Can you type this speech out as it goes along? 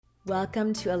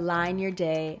Welcome to Align Your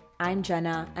Day. I'm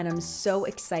Jenna, and I'm so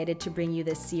excited to bring you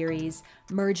this series,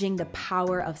 merging the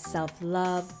power of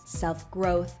self-love,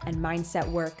 self-growth, and mindset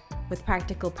work with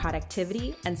practical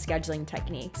productivity and scheduling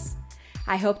techniques.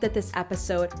 I hope that this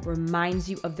episode reminds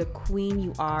you of the queen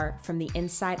you are from the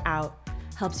inside out,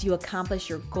 helps you accomplish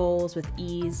your goals with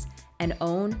ease, and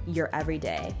own your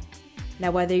everyday.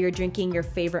 Now, whether you're drinking your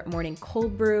favorite morning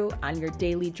cold brew on your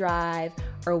daily drive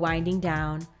or winding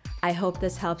down, I hope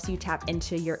this helps you tap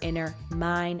into your inner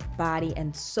mind, body,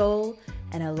 and soul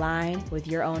and align with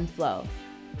your own flow.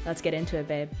 Let's get into it,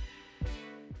 babe.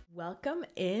 Welcome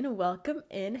in.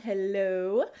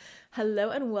 Hello,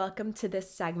 and welcome to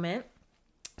this segment.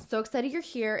 So excited you're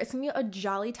here. It's going to be a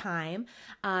jolly time.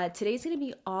 Today's going to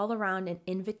be all around an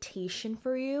invitation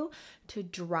for you to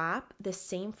drop the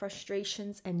same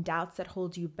frustrations and doubts that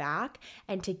hold you back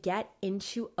and to get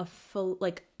into a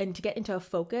focus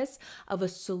of a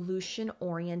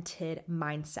solution-oriented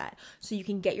mindset. So you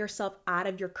can get yourself out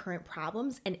of your current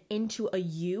problems and into a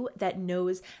you that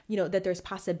knows, that there's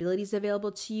possibilities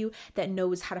available to you, that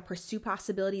knows how to pursue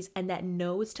possibilities, and that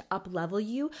knows to up-level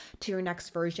you to your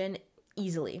next version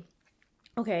easily.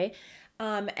 Okay.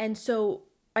 And so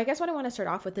I guess what I want to start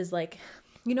off with is when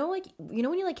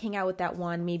you hang out with that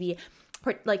one, maybe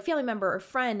like family member or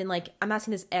friend, and I'm not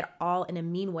saying this at all in a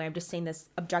mean way. I'm just saying this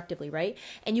objectively, right?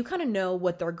 And you kind of know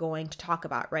what they're going to talk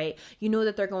about, right? You know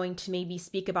that they're going to maybe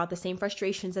speak about the same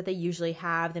frustrations that they usually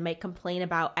have. They might complain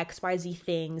about XYZ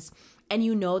things, and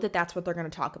you know that that's what they're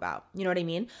going to talk about. You know what I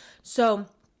mean? So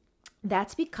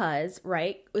that's because,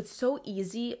 right, it's so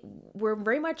easy. We're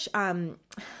very much, our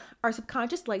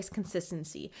subconscious likes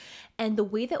consistency. And the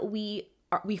way that we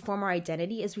form our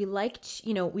identity is we like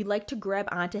to grab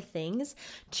onto things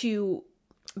to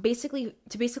basically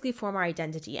form our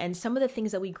identity. And some of the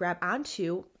things that we grab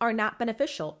onto are not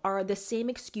beneficial, are the same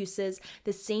excuses,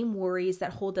 the same worries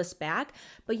that hold us back.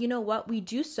 But you know what? We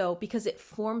do so because it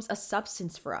forms a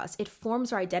substance for us. It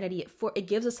forms our identity. It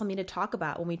gives us something to talk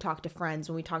about when we talk to friends,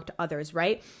 when we talk to others,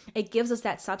 right? It gives us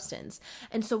that substance.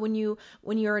 And so when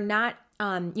you're not,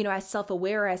 as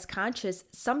self-aware, as conscious,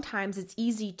 sometimes it's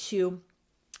easy to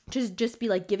just be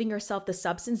giving yourself the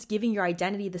substance, giving your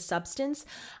identity the substance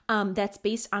that's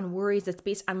based on worries, that's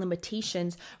based on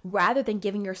limitations, rather than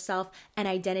giving yourself an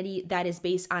identity that is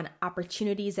based on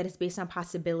opportunities, that is based on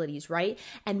possibilities, right?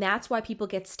 And that's why people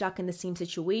get stuck in the same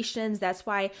situations. That's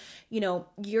why,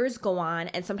 years go on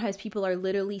and sometimes people are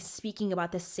literally speaking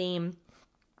about the same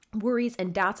worries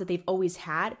and doubts that they've always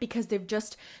had because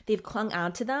they've clung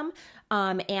on to them,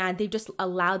 and they've just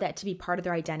allowed that to be part of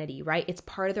their identity, right? It's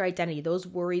part of their identity. Those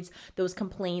worries, those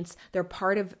complaints, they're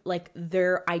part of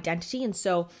their identity. And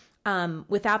so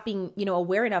without being,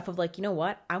 aware enough of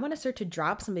what, I want to start to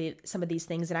drop some of these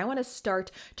things, and I want to start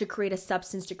to create a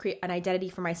substance, to create an identity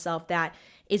for myself that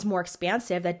is more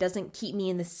expansive, that doesn't keep me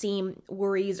in the same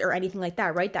worries or anything like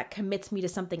that, right? That commits me to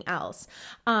something else.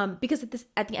 Because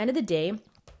at the end of the day,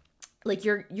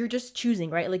 you're just choosing,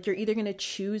 right? You're either going to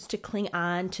choose to cling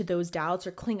on to those doubts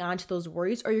or cling on to those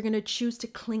worries, or you're going to choose to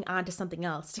cling on to something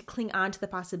else, to cling on to the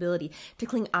possibility, to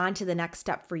cling on to the next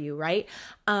step for you, right?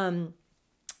 And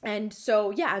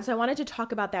so I wanted to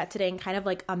talk about that today and kind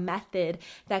of a method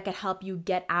that could help you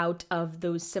get out of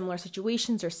those similar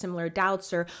situations or similar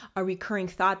doubts or a recurring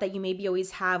thought that you maybe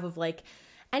always have of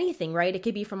anything, right? It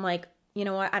could be from I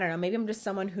don't know, maybe I'm just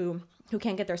someone who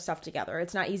can't get their stuff together.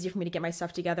 It's not easy for me to get my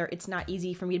stuff together. It's not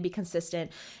easy for me to be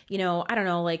consistent. I don't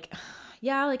know,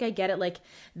 I get it,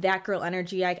 that girl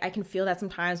energy. I can feel that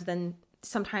sometimes, but then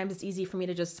sometimes it's easy for me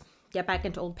to just get back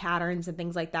into old patterns and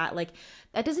things like that.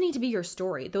 That doesn't need to be your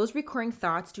story. Those recurring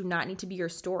thoughts do not need to be your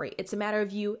story. It's a matter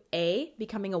of you, A,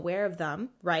 becoming aware of them,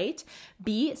 right?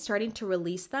 B, starting to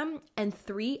release them. And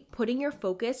 3, putting your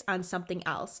focus on something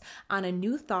else, on a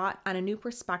new thought, on a new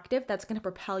perspective that's going to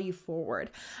propel you forward.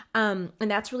 And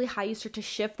that's really how you start to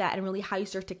shift that, and really how you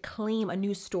start to claim a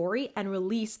new story and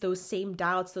release those same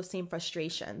doubts, those same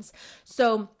frustrations.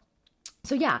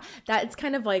 So yeah, that's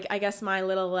kind of I guess my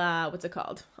little, a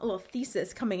little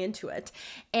thesis coming into it.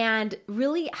 And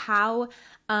really how,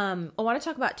 I want to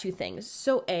talk about 2 things.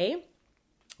 So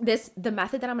the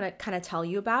method that I'm going to kind of tell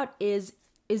you about is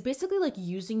basically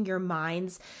using your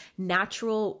mind's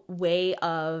natural way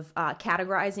of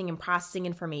categorizing and processing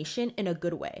information in a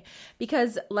good way.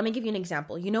 Because let me give you an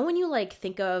example. When you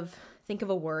think of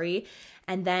a worry,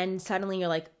 and then suddenly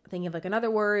you're thinking of another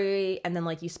worry, and then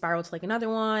you spiral to another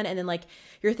one, and then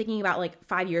you're thinking about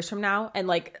 5 years from now, and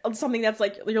something that's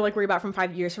you're worried about from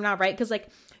 5 years from now, right? Because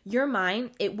your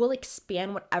mind, it will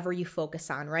expand whatever you focus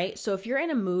on, right? So if you're in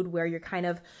a mood where you're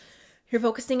you're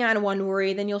focusing on one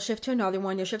worry, then you'll shift to another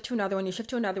one, you'll shift to another one, you'll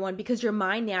shift to another one, because your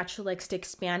mind naturally likes to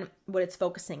expand what it's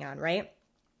focusing on, right?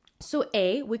 So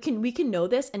we can know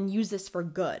this and use this for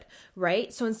good,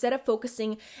 right? So instead of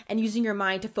focusing and using your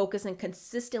mind to focus and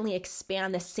consistently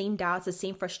expand the same doubts, the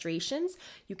same frustrations,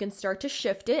 you can start to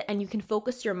shift it, and you can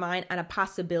focus your mind on a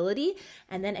possibility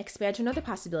and then expand to another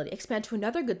possibility, expand to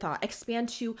another good thought, expand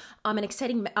to an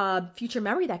exciting future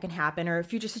memory that can happen, or a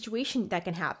future situation that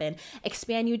can happen,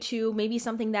 expand you to maybe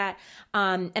something that,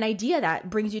 an idea that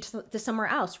brings you to somewhere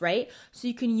else, right? So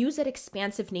you can use that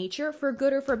expansive nature for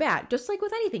good or for bad, just like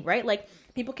with anything, right? Like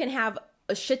people can have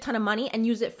a shit ton of money and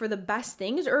use it for the best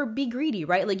things, or be greedy,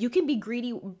 right? Like you can be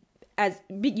greedy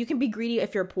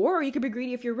if you're poor, or you can be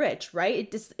greedy if you're rich,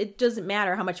 right? It doesn't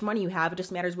matter how much money you have. It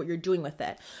just matters what you're doing with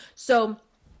it. So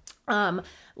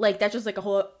like that's just like a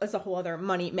whole other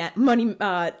money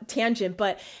tangent,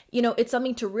 but you know, it's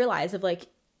something to realize of like,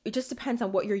 it just depends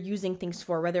on what you're using things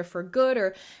for, whether for good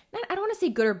or not. I don't want to say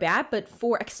good or bad, but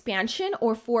for expansion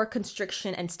or for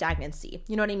constriction and stagnancy.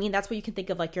 You know what I mean? That's what you can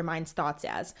think of like your mind's thoughts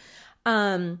as.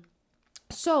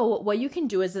 So what you can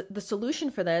do is the solution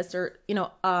for this, or, you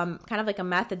know, kind of like a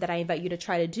method that I invite you to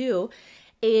try to do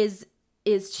is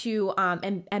to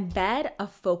embed a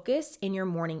focus in your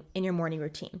morning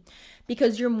routine,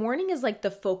 because your morning is like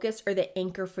the focus or the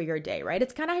anchor for your day, right?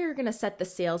 It's kind of how you're going to set the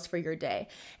sails for your day.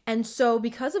 And so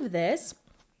because of this,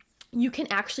 you can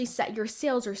actually set your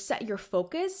sails or set your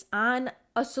focus on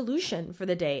a solution for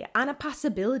the day, on a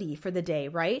possibility for the day,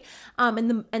 right?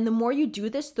 And the more you do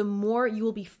this, the more you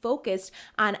will be focused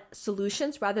on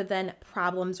solutions rather than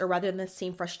problems, or rather than the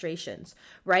same frustrations,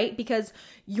 right? Because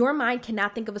your mind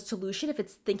cannot think of a solution if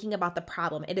it's thinking about the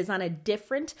problem. It is on a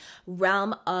different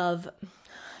realm of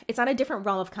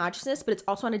consciousness, but it's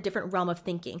also on a different realm of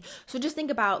thinking. So just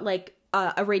think about like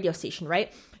a radio station,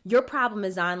 right? Your problem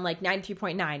is on like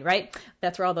 93.9, right?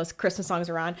 That's where all those Christmas songs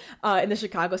are on, in the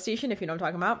Chicago station, if you know what I'm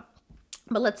talking about.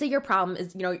 But let's say your problem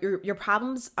is, you know, your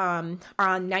problems are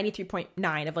on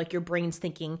 93.9 of like your brain's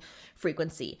thinking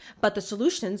frequency, but the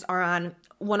solutions are on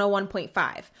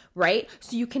 101.5, right?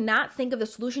 So you cannot think of the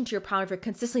solution to your problem if you're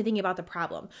consistently thinking about the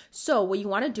problem. So what you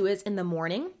want to do is in the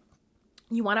morning,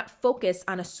 you want to focus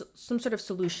on some sort of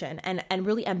solution and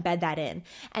really embed that in.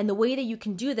 And the way that you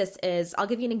can do this is, I'll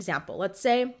give you an example. Let's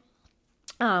say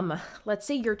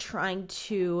you're trying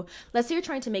to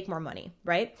make more money,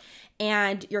 right?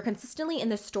 And you're consistently in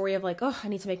this story of like, oh, I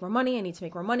need to make more money. I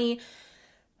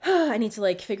need to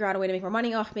like figure out a way to make more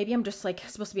money. Oh, maybe I'm just like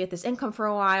supposed to be at this income for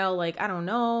a while. Like, I don't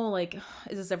know, like,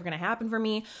 is this ever going to happen for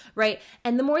me? Right.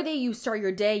 And the more that you start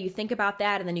your day, you think about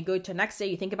that. And then you go to the next day,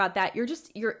 you think about that.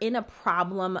 You're in a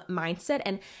problem mindset,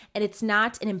 and it's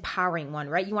not an empowering one,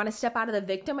 right? You want to step out of the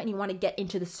victim and you want to get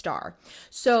into the star.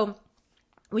 So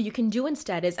what you can do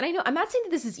instead is, and I know I'm not saying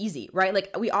that this is easy, right?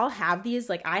 Like we all have these,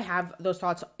 like I have those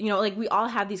thoughts, you know, like we all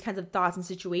have these kinds of thoughts and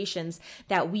situations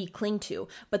that we cling to.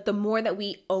 But the more that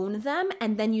we own them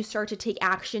and then you start to take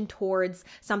action towards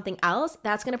something else,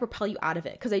 that's going to propel you out of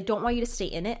it. Because I don't want you to stay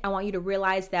in it. I want you to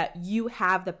realize that you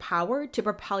have the power to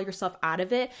propel yourself out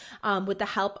of it, with the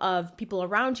help of people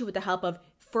around you, with the help of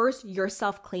first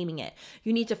yourself claiming it.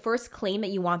 You need to first claim that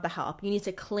you want the help. You need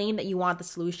to claim that you want the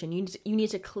solution. You need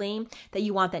to claim that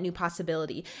you want that new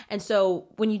possibility. And so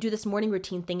when you do this morning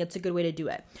routine thing, it's a good way to do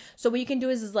it. So what you can do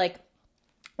is like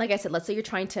I said, let's say you're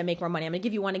trying to make more money. I'm going to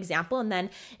give you one example. And then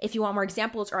if you want more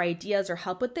examples or ideas or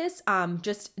help with this,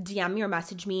 just DM me or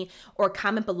message me or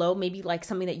comment below, maybe like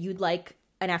something that you'd like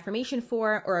an affirmation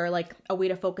for, or like a way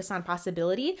to focus on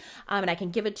possibility. And I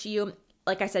can give it to you.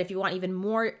 Like I said, if you want even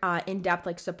more in-depth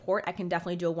like support, I can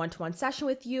definitely do a one-to-one session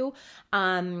with you.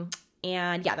 And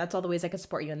yeah, that's all the ways I can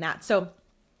support you in that. So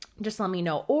just let me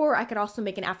know. Or I could also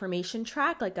make an affirmation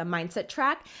track, like a mindset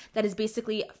track that is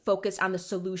basically focused on the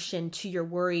solution to your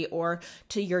worry or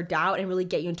to your doubt, and really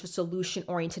get you into a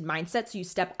solution-oriented mindset so you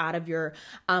step out of your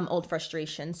old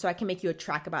frustration. So I can make you a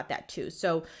track about that too.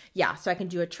 So yeah, so I can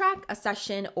do a track, a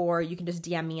session, or you can just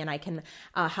DM me and I can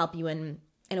help you in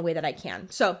a way that I can.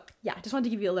 So yeah, just wanted to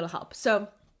give you a little help. So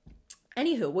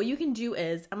anywho, what you can do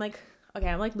is, I'm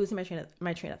losing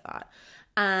my train of thought.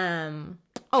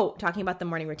 Talking about the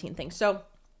morning routine thing. So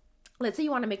let's say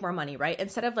you want to make more money, right?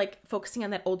 Instead of like focusing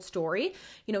on that old story,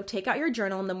 you know, take out your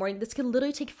journal in the morning. This can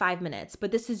literally take 5 minutes,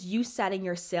 but this is you setting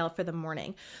your sail for the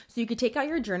morning. So you could take out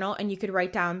your journal and you could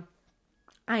write down,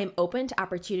 I am open to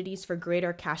opportunities for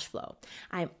greater cash flow.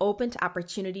 I am open to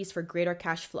opportunities for greater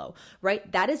cash flow, right?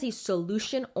 That is a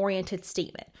solution-oriented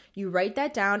statement. You write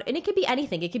that down, and it could be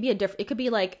anything. It could be it could be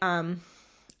like,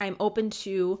 I'm open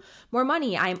to more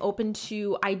money. I'm open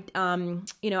to,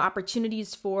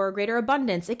 opportunities for greater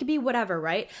abundance. It could be whatever,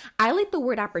 right? I like the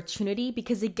word opportunity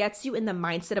because it gets you in the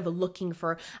mindset of looking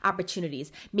for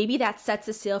opportunities. Maybe that sets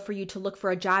a sail for you to look for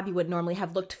a job you would normally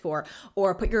have looked for,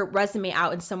 or put your resume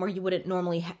out in somewhere you wouldn't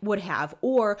normally would have,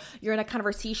 or you're in a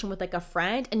conversation with like a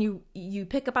friend and you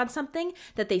pick up on something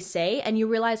that they say and you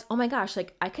realize, oh my gosh,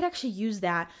 like I could actually use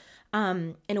that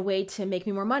in a way to make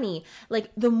me more money.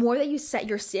 Like the more that you set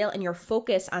your sail and your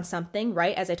focus on something,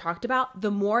 right, as I talked about,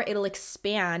 the more it'll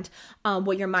expand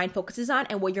what your mind focuses on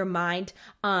and what your mind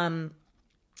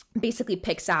basically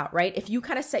picks out, right? If you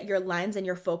kind of set your lens and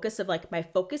your focus of like, my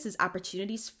focus is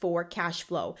opportunities for cash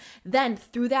flow, then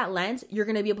through that lens, you're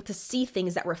going to be able to see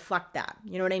things that reflect that.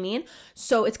 You know what I mean?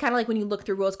 So it's kind of like when you look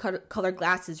through rose colored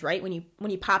glasses, right? When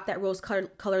you pop that rose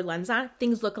colored lens on,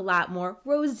 things look a lot more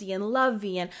rosy and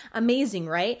lovey and amazing,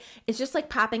 right? It's just like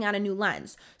popping on a new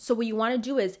lens. So what you want to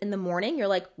do is in the morning, you're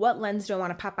like, what lens do I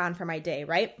want to pop on for my day,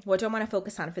 right? What do I want to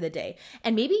focus on for the day?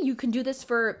 And maybe you can do this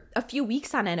for a few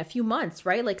weeks on end, a few months,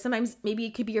 right? Like sometimes maybe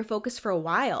it could be your focus for a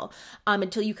while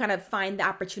until you kind of find the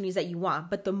opportunities that you want.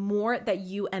 But the more that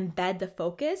you embed the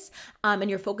focus and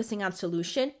you're focusing on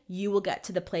solution, you will get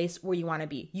to the place where you want to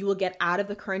be. You will get out of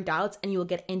the current doubts and you will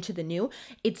get into the new.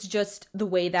 It's just the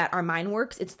way that our mind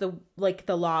works. It's the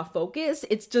law of focus.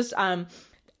 It's just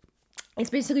it's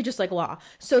basically just like law.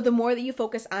 So the more that you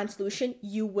focus on solution,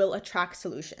 you will attract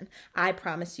solution. I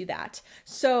promise you that.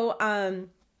 So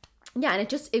yeah,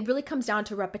 and it really comes down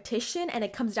to repetition, and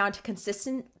it comes down to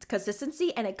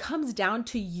consistency, and it comes down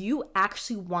to you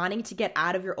actually wanting to get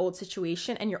out of your old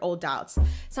situation and your old doubts.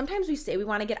 Sometimes we say we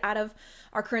want to get out of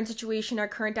our current situation, our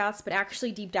current doubts, but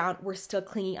actually deep down we're still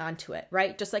clinging on to it,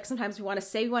 right? Just like sometimes we want to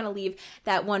say we want to leave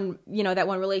that one, that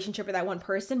one relationship or that one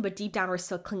person, but deep down we're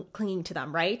still clinging to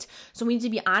them, right? So we need to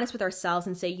be honest with ourselves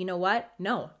and say, you know what?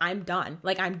 No, I'm done.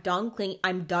 Like I'm done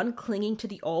clinging to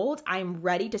the old. I'm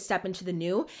ready to step into the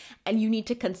new. And you need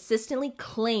to consistently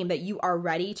claim that you are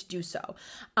ready to do so.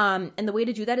 And the way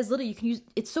to do that is literally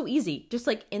it's so easy. Just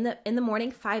like in the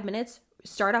morning, 5 minutes,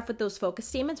 start off with those focus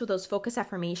statements, with those focus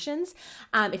affirmations.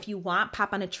 If you want,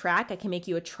 pop on a track. I can make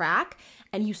you a track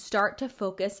and you start to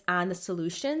focus on the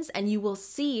solutions and you will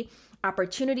see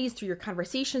opportunities through your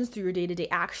conversations, through your day-to-day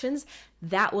actions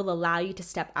that will allow you to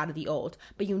step out of the old.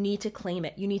 But you need to claim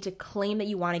it. You need to claim that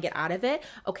you want to get out of it.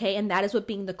 Okay. And that is what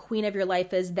being the queen of your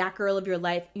life is, that girl of your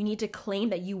life. You need to claim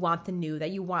that you want the new, that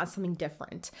you want something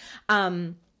different.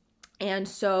 And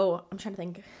so I'm trying to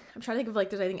think of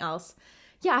like, there's anything else.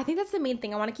 Yeah, I think that's the main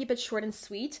thing. I want to keep it short and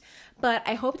sweet, but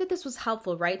I hope that this was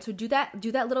helpful, right? So do that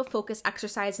little focus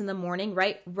exercise in the morning,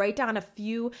 right? Write down a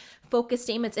few focus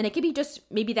statements, and it could be just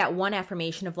maybe that one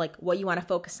affirmation of like what you want to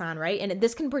focus on, right? And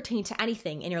this can pertain to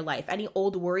anything in your life, any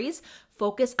old worries,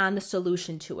 focus on the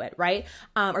solution to it, right?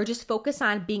 Or just focus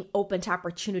on being open to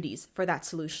opportunities for that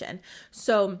solution.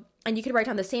 And you could write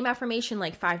down the same affirmation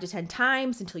like 5 to 10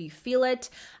 times until you feel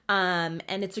it. And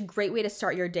it's a great way to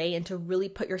start your day and to really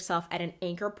put yourself at an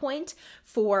anchor point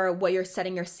for what you're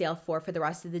setting your sail for the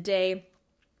rest of the day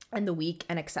and the week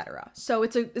and etc. So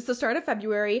it's the start of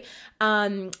February.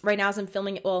 Right now as I'm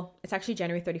filming it, well, it's actually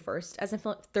January 31st as I'm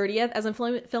 30th as I'm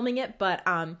filming it, but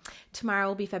tomorrow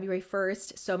will be February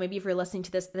 1st. So maybe if you're listening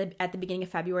to this at the beginning of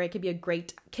February, it could be a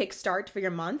great kickstart for your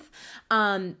month.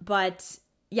 But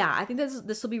yeah, I think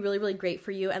this will be really, really great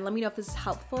for you. And let me know if this is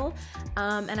helpful.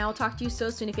 And I will talk to you so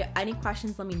soon. If you have any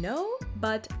questions, let me know.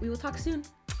 But we will talk soon.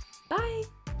 Bye.